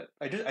about that.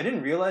 I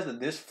didn't realize that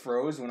this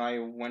froze when I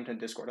went to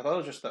Discord. I thought it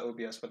was just the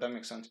OBS, but that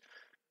makes sense.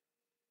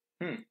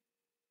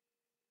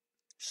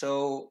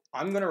 So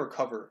I'm gonna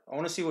recover. I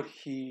want to see what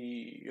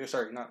he.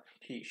 Sorry, not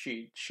he.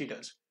 She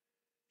does.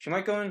 She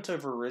might go into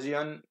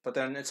Virizion, but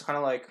then it's kind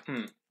of like,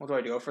 what do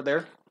I do for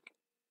there?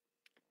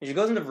 If she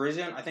goes into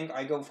Virizion, I think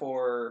I go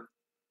for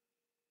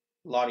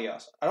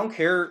Latias. I don't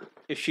care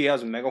if she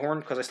has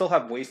Megahorn because I still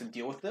have ways to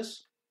deal with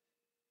this.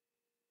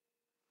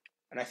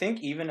 And I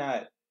think even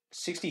at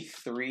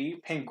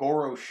 63,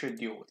 Pangoro should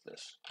deal with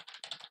this.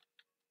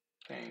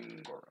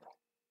 Pangoro.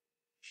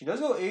 She does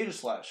go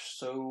Aegislash,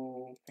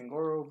 so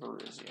Pangoro,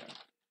 Virizion.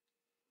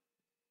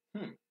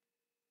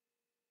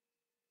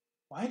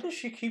 Why does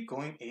she keep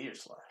going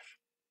Aegislash?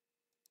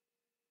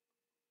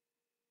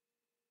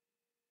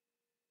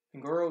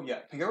 Pangoro, yeah,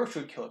 Pangoro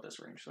should kill at this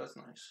range, so that's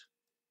nice.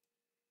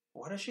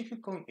 Why does she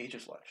keep going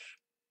Aegislash?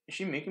 Is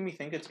she making me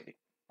think it's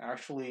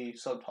actually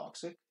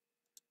subtoxic?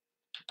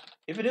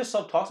 If it is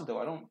subtoxic, though,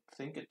 I don't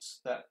think it's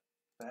that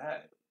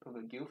bad of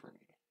a deal for me.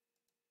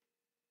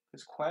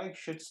 Because Quag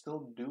should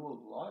still do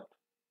a lot.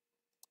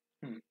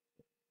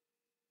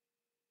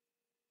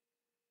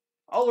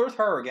 I'll Earth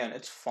Power again.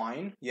 It's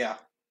fine. Yeah.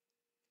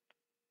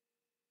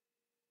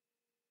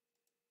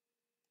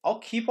 I'll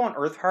keep on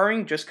Earth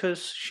Powering just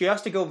because she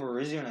has to go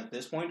Virizion at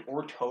this point,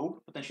 or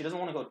Togue, but then she doesn't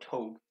want to go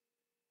Togue.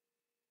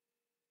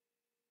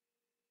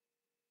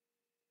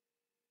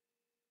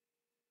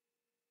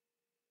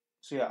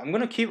 So yeah, I'm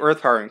going to keep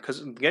Earth Powering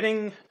because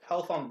getting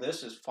health on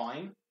this is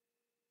fine.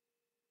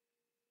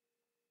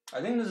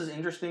 I think this is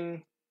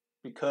interesting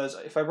because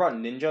if I brought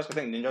Ninjas, I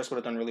think Ninjas would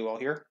have done really well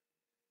here.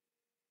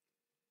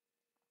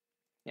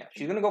 Yeah,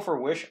 she's going to go for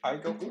a Wish. I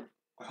go for...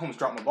 I almost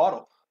dropped my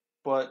bottle.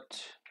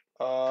 But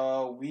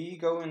we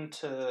go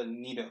into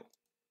Nido.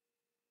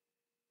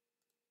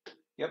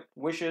 Yep,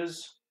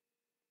 Wishes.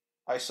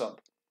 I sub.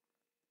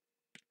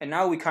 And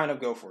now we kind of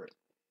go for it.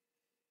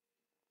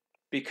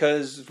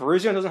 Because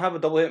Virizion doesn't have a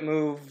double hit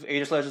move,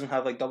 Aegislash doesn't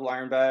have like double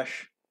Iron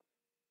Bash.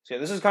 So yeah,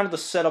 this is kind of the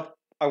setup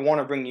I want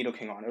to bring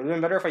Nidoking on. It would have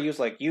been better if I used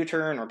like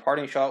U-turn or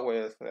Parting Shot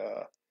with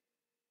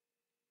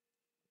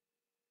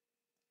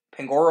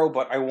Pangoro,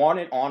 but I want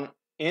it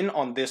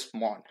on this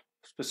Mon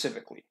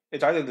specifically.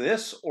 It's either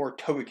this or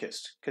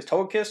Togekiss. Because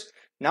Togekiss,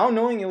 now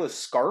knowing it was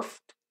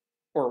Scarfed,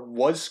 or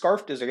was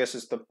Scarfed, is I guess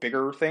is the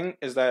bigger thing,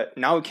 is that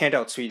now it can't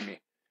outspeed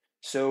me.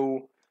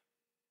 So,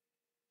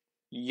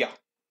 yeah.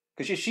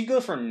 Because if she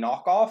goes for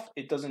knockoff,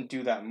 it doesn't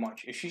do that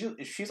much. If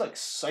she's like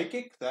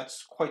Psychic,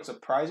 that's quite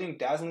surprising.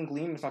 Dazzling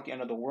Gleam is not the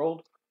end of the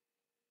world.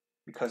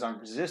 Because I'm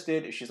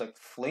resisted. If she's like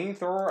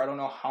Flamethrower, I don't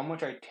know how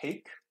much I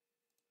take.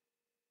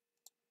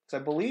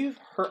 Because I believe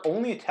her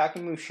only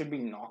attacking move should be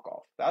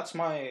knockoff. That's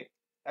my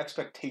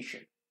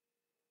expectation.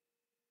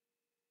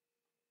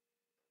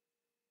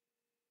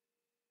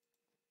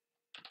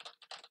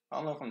 I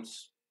don't know if I'm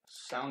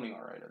sounding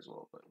alright as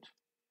well, but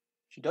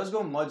she does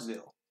go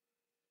Mudsdale,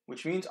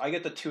 which means I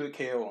get the 2-hit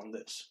KO on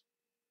this.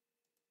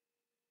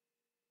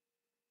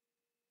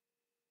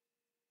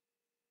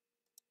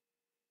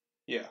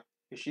 Yeah,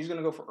 if she's going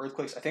to go for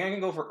Earthquakes, I think I can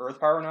go for Earth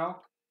Power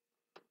now.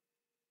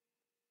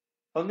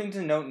 Something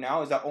to note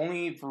now is that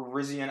only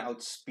Virizion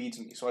outspeeds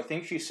me, so I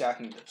think she's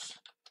sacking this.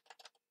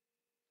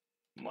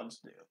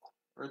 Mudsdale.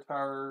 Earth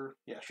Power,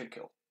 yeah, should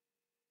kill.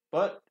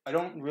 But I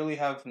don't really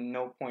have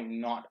no point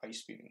not Ice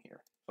Speeding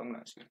here, so I'm going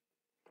to Ice Speed.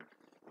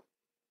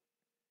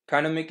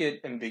 Kind of make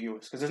it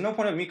ambiguous, because there's no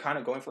point of me kind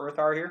of going for Earth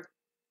Power here.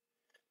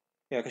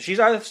 Yeah, because she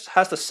either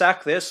has to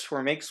sack this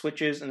or make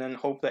switches and then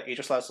hope that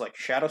Aegislash like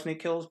Shadow Sneak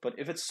kills, but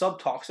if it's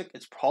sub-toxic,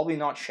 it's probably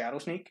not Shadow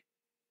Sneak,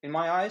 in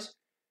my eyes.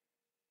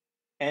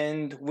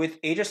 And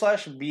with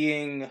Aegislash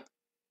being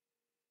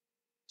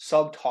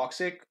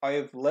sub-toxic, I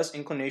have less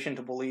inclination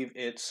to believe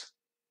it's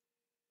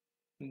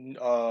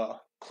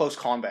close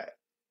combat.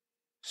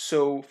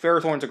 So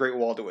Ferrothorn's a great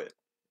wall to it.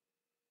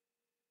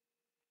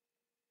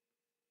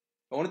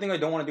 The only thing I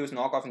don't want to do is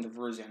knock off into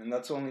Virizion, and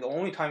that's the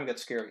only time it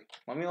gets scary.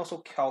 Let me also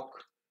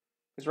calc,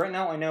 Because right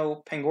now I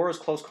know Pangora's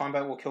close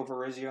combat will kill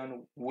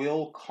Virizion,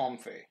 will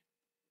Comfey.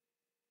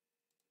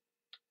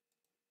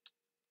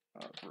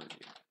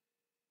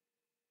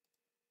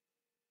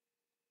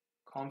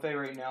 Comfey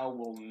right now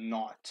will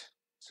not.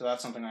 So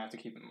that's something I have to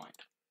keep in mind.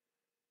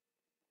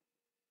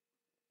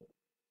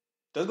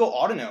 Does go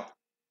Audino.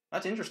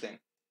 That's interesting.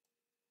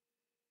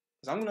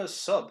 Because I'm going to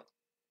sub.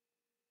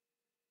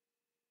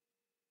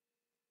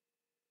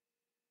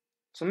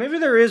 So maybe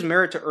there is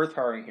merit to Earth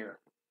Powering here.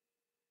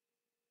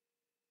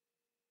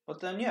 But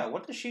then, yeah,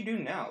 what does she do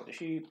now? Does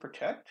she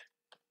protect?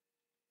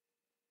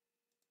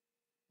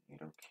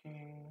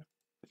 Okay.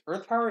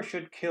 Earth Power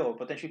should kill,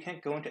 but then she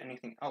can't go into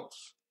anything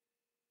else.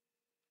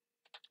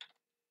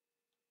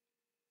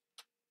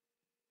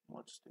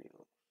 What's the...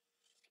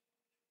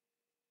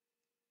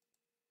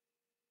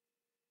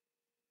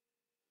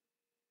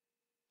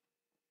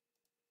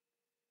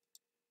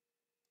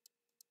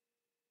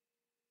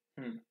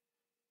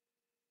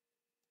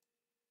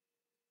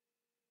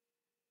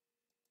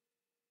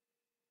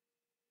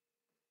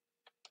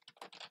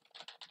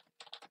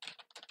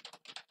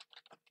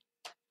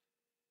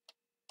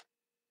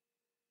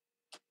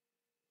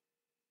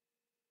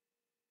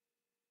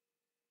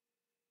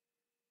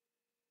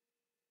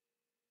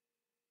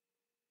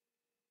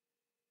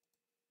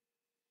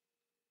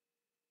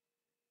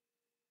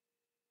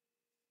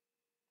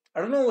 I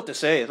don't know what to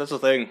say. That's the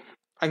thing.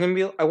 I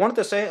wanted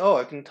to say, oh,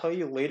 I can tell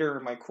you later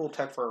my cool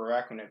tech for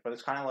Arachnid, but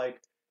it's kind of like,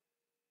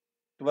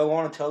 do I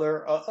want to tell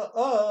her,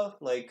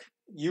 like,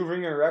 you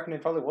bringing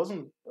Arachnid probably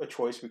wasn't a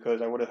choice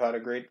because I would have had a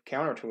great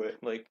counter to it.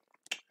 Like,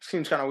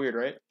 seems kind of weird,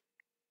 right?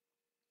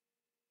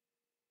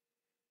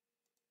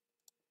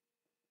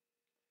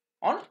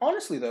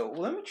 Honestly, though,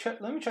 let me check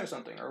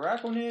something.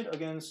 Arachnid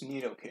against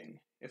Nidoking.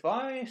 If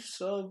I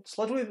sub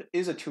Sludge Wave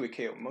is a 2-hit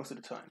KO most of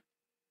the time.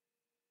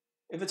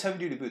 If it's heavy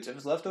duty boots, if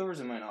it's leftovers,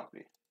 it might not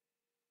be.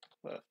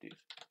 Lefties.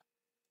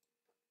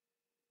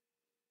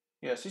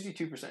 Yeah,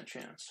 62%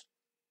 chance.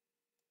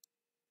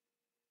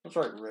 That's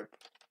right, Rip.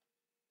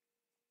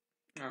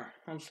 Alright,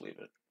 I'll just leave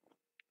it.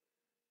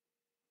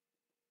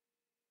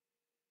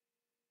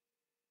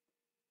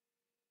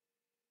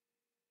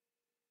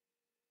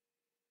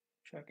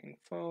 Checking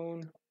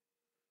phone.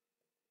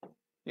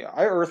 Yeah,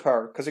 I Earth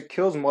Power because it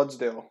kills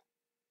Mudsdale.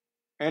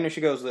 And if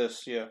she goes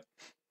this, yeah.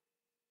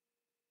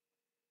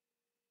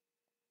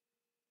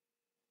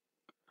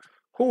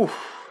 Whew.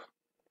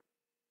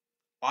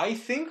 I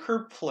think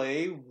her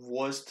play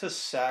was to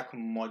sack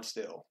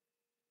Mudsdale.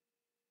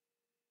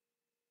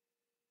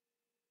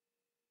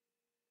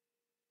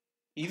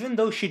 Even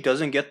though she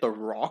doesn't get the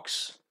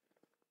rocks,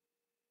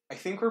 I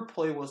think her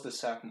play was to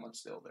sack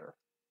Mudsdale there.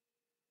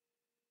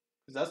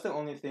 Because that's the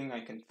only thing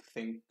I can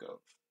think of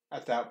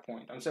at that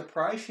point. I'm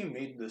surprised she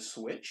made the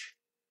switch.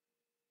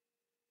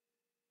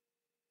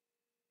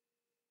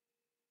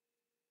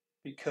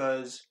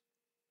 Because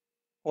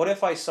what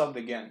if I subbed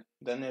again?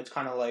 Then it's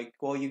kind of like,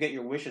 well, you get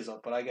your wishes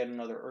up, but I get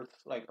another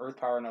Earth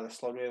Power, another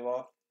Sludge Wave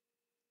off.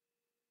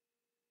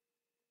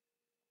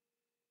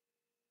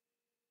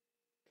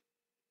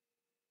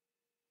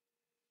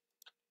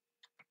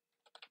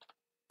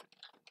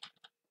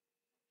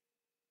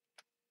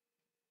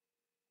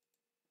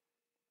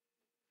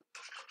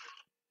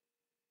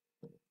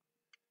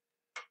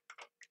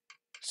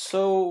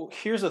 So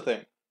here's the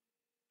thing.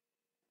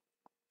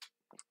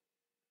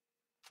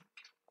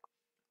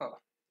 Oh,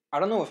 I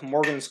don't know if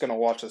Morgan's gonna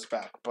watch this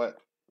back, but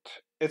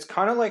it's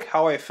kind of like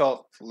how I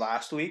felt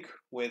last week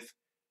with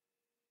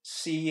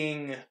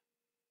seeing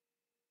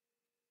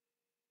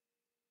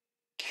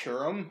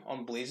Kurum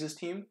on Blaze's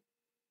team.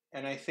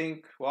 And I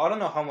think, well, I don't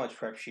know how much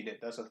prep she did,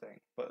 that's the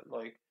thing. But,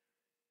 like,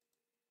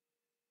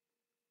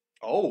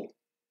 oh.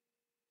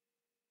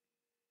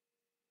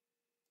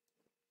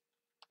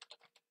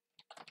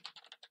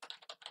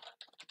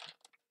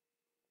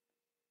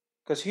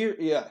 Because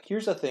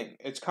here's the thing.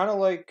 It's kind of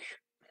like,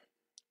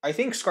 I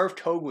think Scarf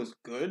Toad was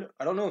good.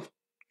 I don't know if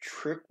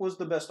Trick was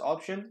the best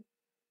option.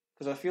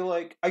 Because I feel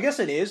like, I guess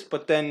it is,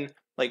 but then,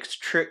 like,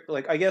 Trick,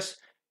 like, I guess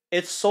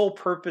its sole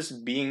purpose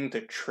being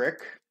the Trick,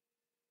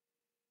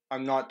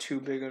 I'm not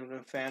too big of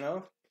a fan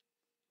of.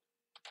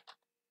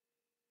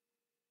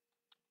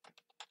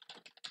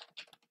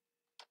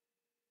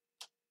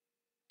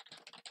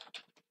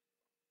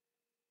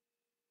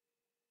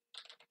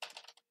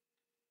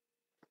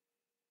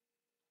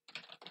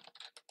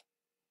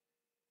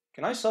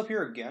 Can I sub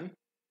here again?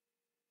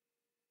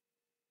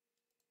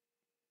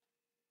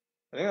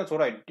 I think that's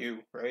what I do,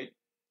 right?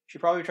 She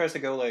probably tries to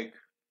go like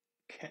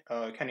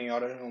Kenny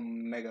Audino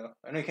Mega.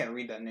 I know you can't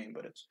read that name,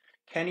 but it's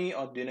Kenny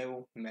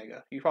Audino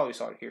Mega. You probably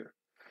saw it here.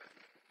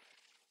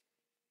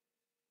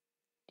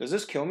 Does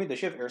this kill me? Does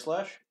she have Air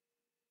Slash?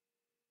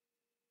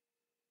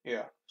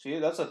 Yeah. See,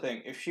 that's the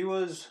thing. If she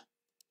was...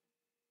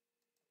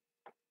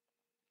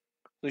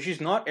 So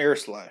she's not Air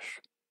Slash.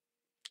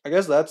 I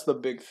guess that's the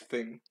big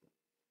thing.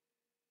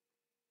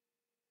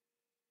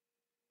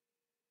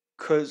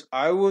 Because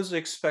I was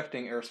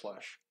expecting Air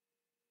Slash.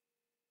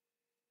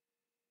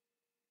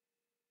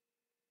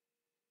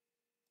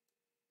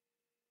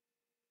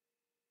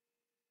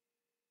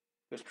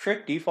 There's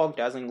Trick, Defog,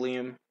 Dazzling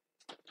Gleam.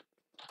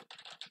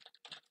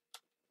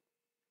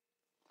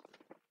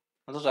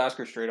 I'll just ask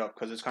her straight up,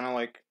 because it's kind of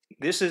like,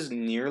 this is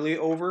nearly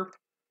over.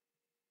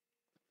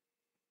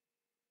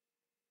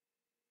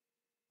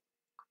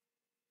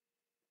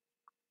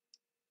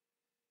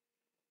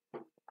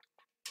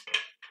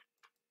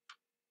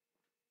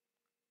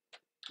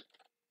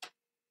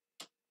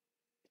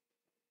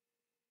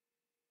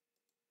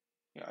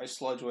 Yeah, Ice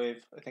Sludge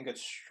Wave. I think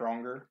it's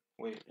stronger.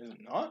 Wait, is it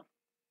not?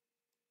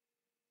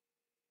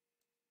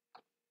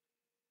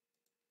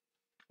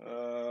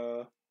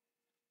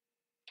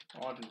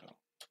 I don't know.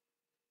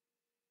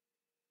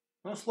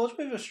 No, Sludge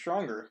Wave is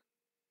stronger.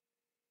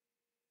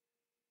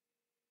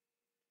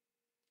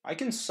 I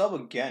can sub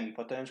again,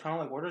 but then it's kind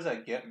of like, where does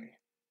that get me?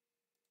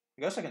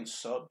 I guess I can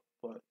sub,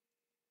 but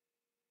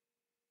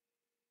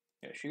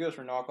yeah, she goes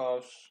for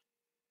knockoffs.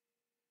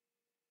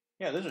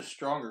 Yeah, this is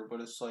stronger,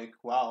 but it's like,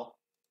 wow.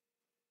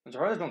 I'm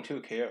surprised I don't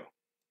 2 KO.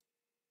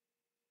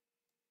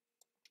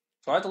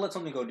 So I have to let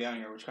something go down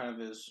here, which kind of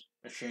is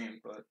a shame,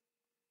 but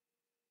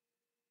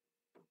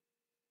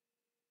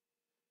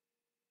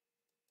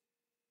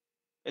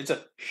it's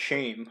a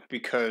shame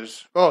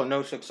because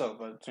no 6-0,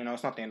 but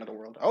it's not the end of the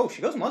world. Oh,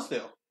 she goes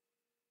Mudsdale.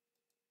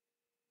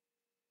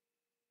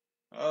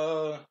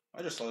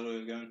 I just slowed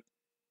it again.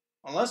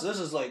 Unless this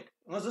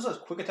has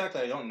quick attack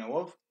that I don't know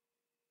of.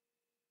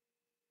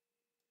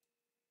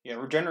 Yeah,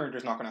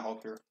 Regenerator's not gonna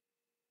help here.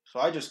 So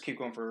I just keep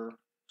going for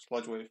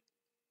Sludge Wave.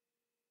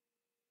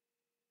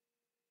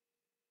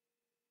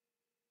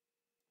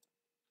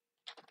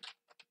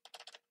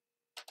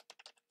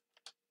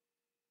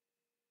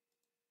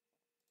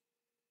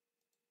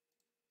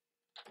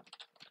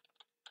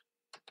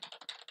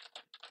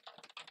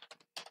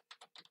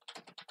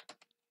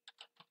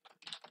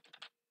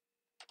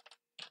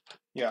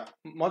 Yeah,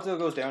 Mudsdale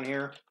goes down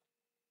here.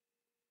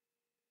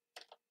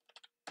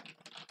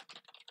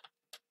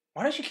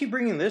 Why does she keep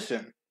bringing this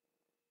in?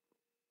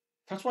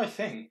 That's my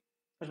thing.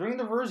 I was bringing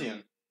the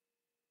Verzian.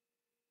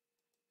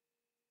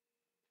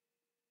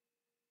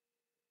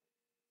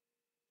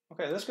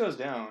 Okay, this goes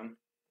down.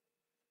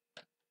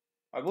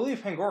 I believe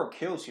Pangoro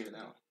kills here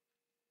now.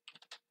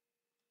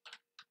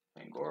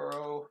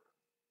 Pangoro.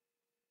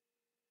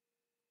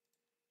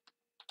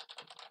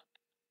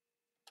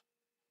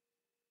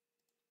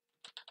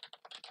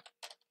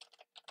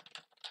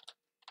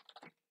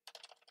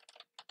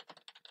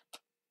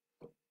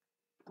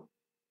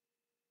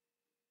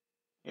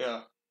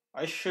 Yeah,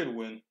 I should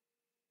win.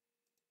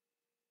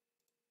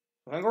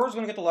 Pangoro's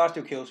gonna get the last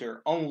 2 kills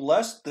here,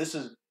 unless this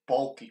is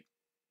bulky.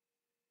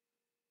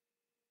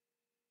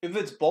 If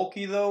it's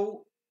bulky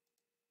though,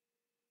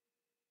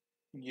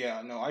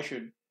 yeah, no, I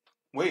should.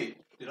 Wait,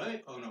 did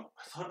I? Oh no,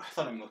 I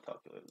thought I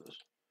miscalculated this.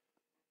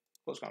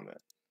 Close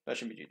combat. That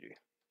should be GG.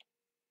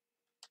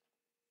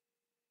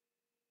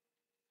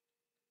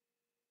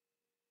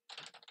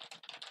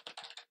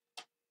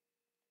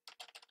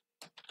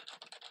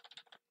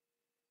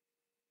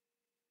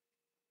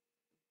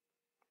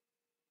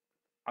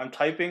 I'm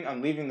typing.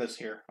 I'm leaving this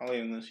here. I'm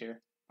leaving this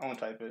here. I won't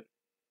type it.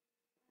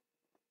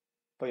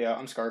 But yeah,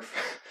 I'm Scarf.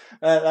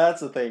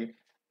 That's the thing.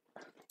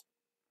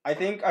 I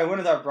think I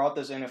wouldn't have brought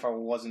this in if I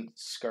wasn't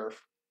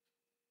Scarf.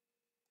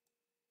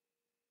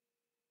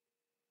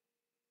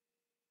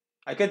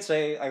 I could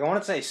say, I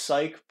want to say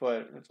Psych,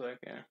 but it's like,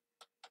 yeah.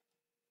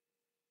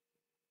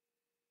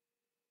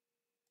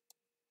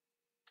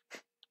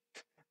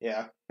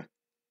 Yeah.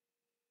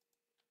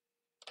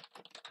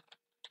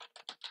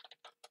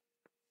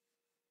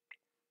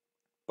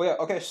 But yeah,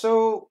 okay,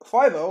 so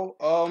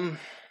 5-0,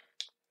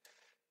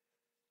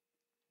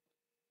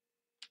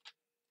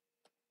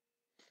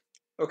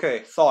 okay,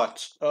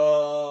 thoughts.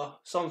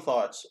 Some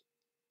thoughts.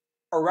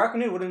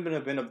 Arachnid wouldn't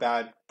have been a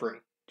bad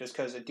bring, just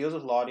because it deals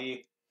with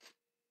Lottie.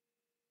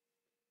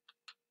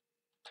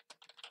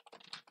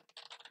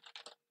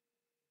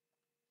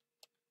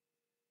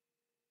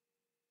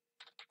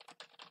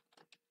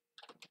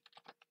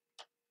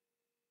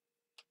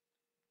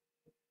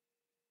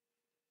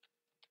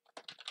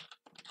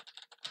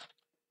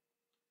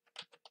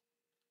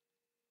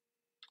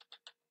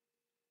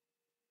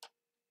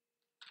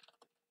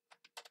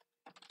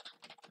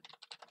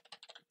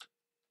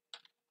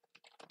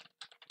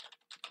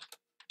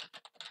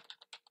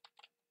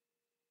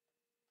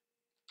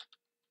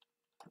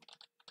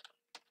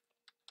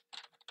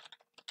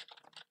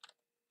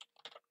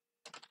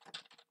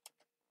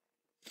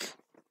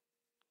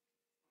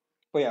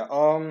 But yeah,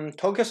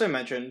 Togekiss I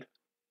mentioned.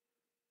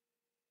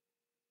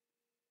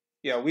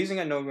 Yeah, Weezing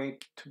at no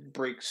rank to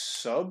break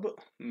sub?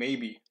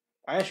 Maybe.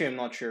 I actually am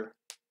not sure.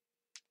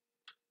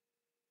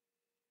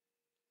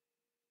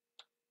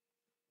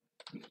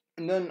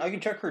 And then I can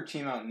check her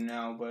team out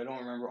now, but I don't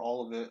remember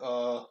all of it.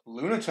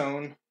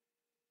 Lunatone.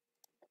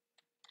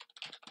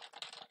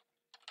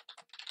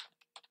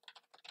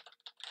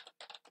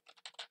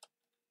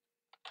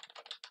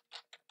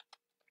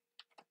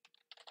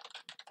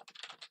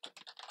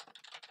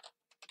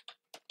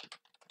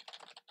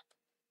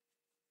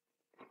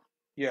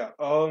 Yeah,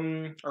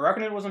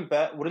 Arachnid wasn't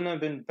bad, wouldn't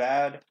have been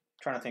bad. I'm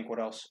trying to think what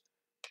else.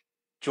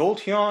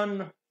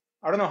 Jolteon,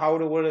 I don't know how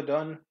it would have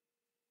done.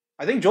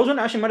 I think Jolteon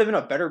actually might have been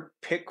a better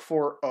pick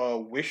for a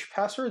Wish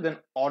Passer than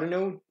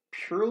Audino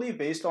purely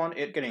based on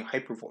it getting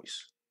Hyper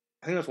Voice.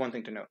 I think that's one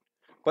thing to note.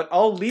 But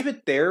I'll leave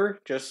it there,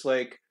 just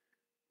like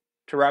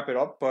to wrap it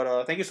up.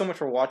 But thank you so much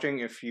for watching.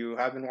 If you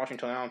have been watching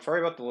till now, I'm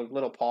sorry about the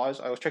little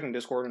pause. I was checking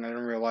Discord and I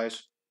didn't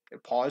realize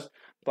it paused.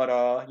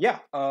 But yeah.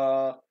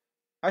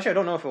 Actually, I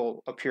don't know if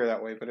it'll appear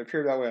that way, but it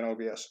appeared that way on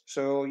OBS.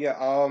 So yeah,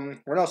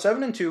 we're now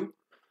 7-2.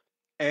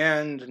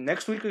 And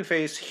next week we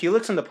face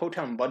Helix and the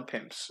Potown Bud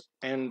Pimps.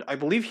 And I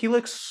believe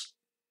Helix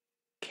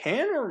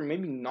can or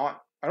maybe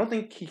not. I don't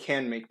think he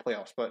can make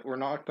playoffs, but we're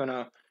not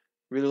gonna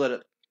really let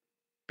it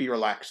be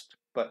relaxed.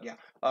 But yeah.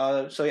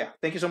 So yeah,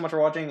 thank you so much for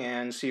watching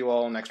and see you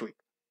all next week.